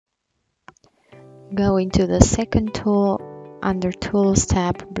go into the second tool, under Tools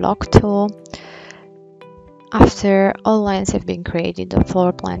tab, Block Tool. After all lines have been created, the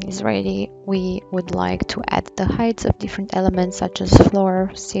floor plan is ready. We would like to add the heights of different elements such as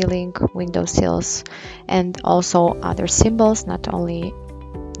floor, ceiling, window sills, and also other symbols, not only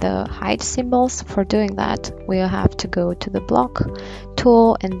the height symbols. For doing that, we'll have to go to the block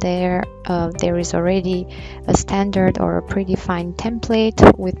tool, and there is already a standard or a predefined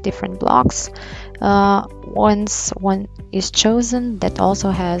template with different blocks. Once one is chosen that also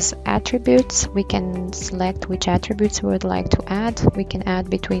has attributes, we can select which attributes we would like to add. We can add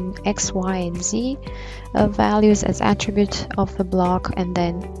between X, Y, and Z values as attribute of the block, and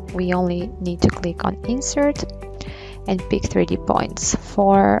then we only need to click on Insert and pick 3D points.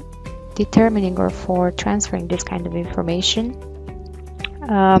 For determining or for transferring this kind of information,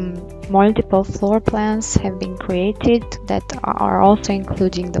 multiple floor plans have been created that are also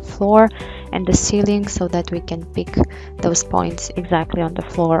including the floor and the ceiling, so that we can pick those points exactly on the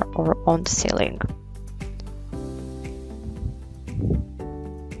floor or on the ceiling.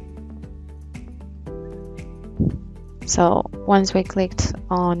 So once we clicked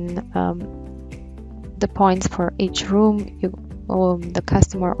on the points for each room, the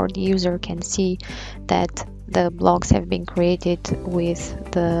customer or the user can see that the blocks have been created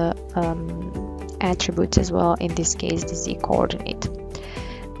with the attributes as well, in this case the Z coordinate.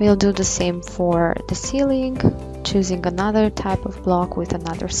 We'll do the same for the ceiling, choosing another type of block with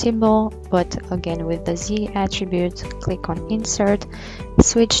another symbol, but again with the Z attribute. Click on Insert,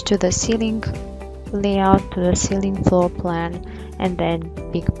 switch to the ceiling layout, to the ceiling floor plan, and then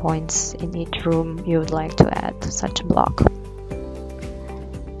pick points in each room you would like to add such a block.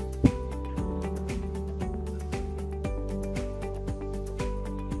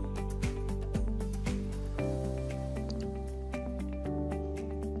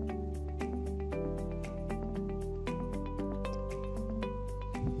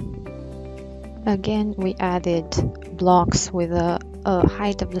 Again, we added blocks with a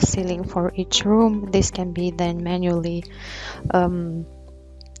height of the ceiling for each room. This can be then manually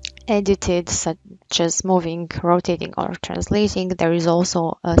edited, such as moving, rotating, or translating. There is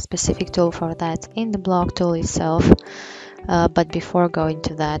also a specific tool for that in the block tool itself. But before going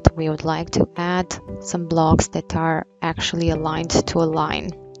to that, we would like to add some blocks that are actually aligned to a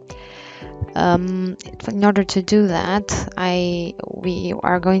line. In order to do that, we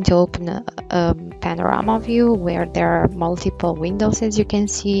are going to open a panorama view where there are multiple windows, as you can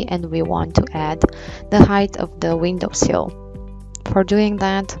see, and we want to add the height of the windowsill. For doing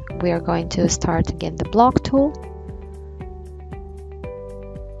that, we are going to start again the block tool,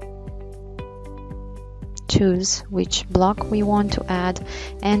 choose which block we want to add,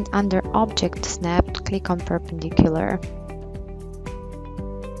 and under Object Snap, click on Perpendicular.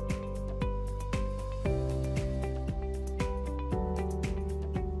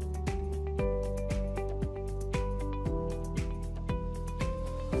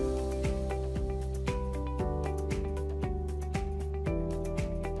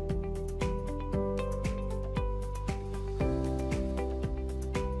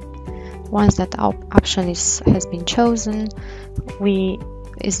 Once that option has been chosen,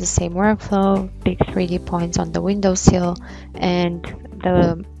 is the same workflow. Pick 3D points on the windowsill, and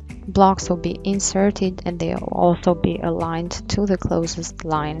the blocks will be inserted, and they will also be aligned to the closest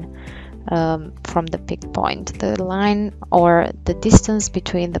line from the picked point. The line or the distance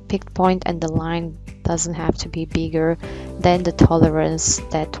between the picked point and the line doesn't have to be bigger than the tolerance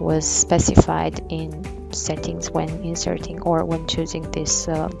that was specified in settings when inserting or when choosing this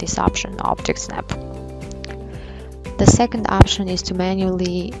option, Object Snap. The second option is to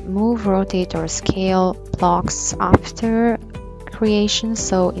manually move, rotate, or scale blocks after creation.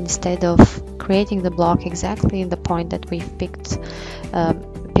 So instead of creating the block exactly in the point that we've picked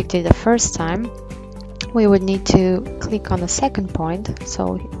it the first time, we would need to click on the second point.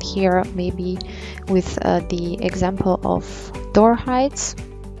 So here, maybe with the example of door heights,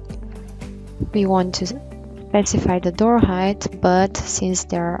 we want to specify the door height, but since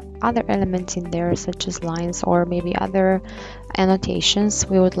there are other elements in there such as lines or maybe other annotations,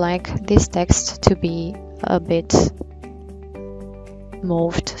 we would like this text to be a bit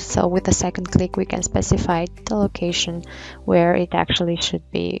moved. So with the second click, we can specify the location where it actually should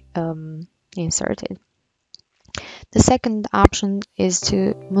be inserted. The second option is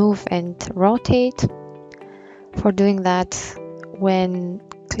to move and rotate. For doing that, when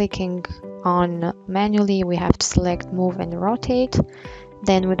clicking on manually, we have to select move and rotate.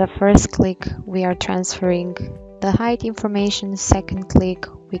 Then with the first click, we are transferring the height information. Second click,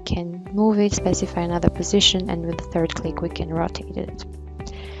 we can move it, specify another position, and with the third click, we can rotate it.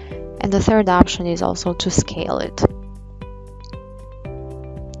 And the third option is also to scale it.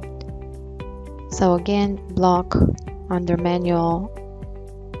 So again, block under manual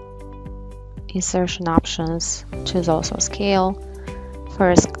insertion options, choose also scale.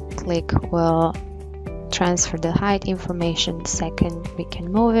 First click will transfer the height information. Second, we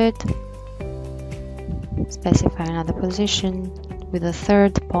can move it, specify another position. With the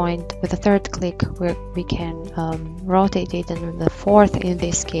third click, we can rotate it, and with the fourth, in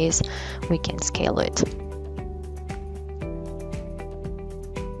this case, we can scale it.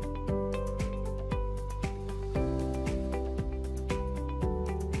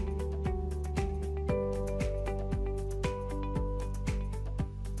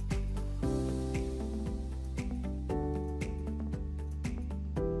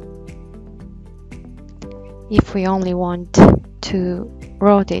 If we only want to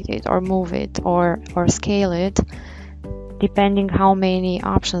rotate it or move it or scale it, depending how many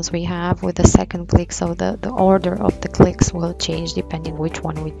options we have with the second click, so the order of the clicks will change depending which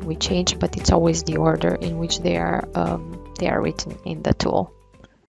one we change, but it's always the order in which they are written in the tool.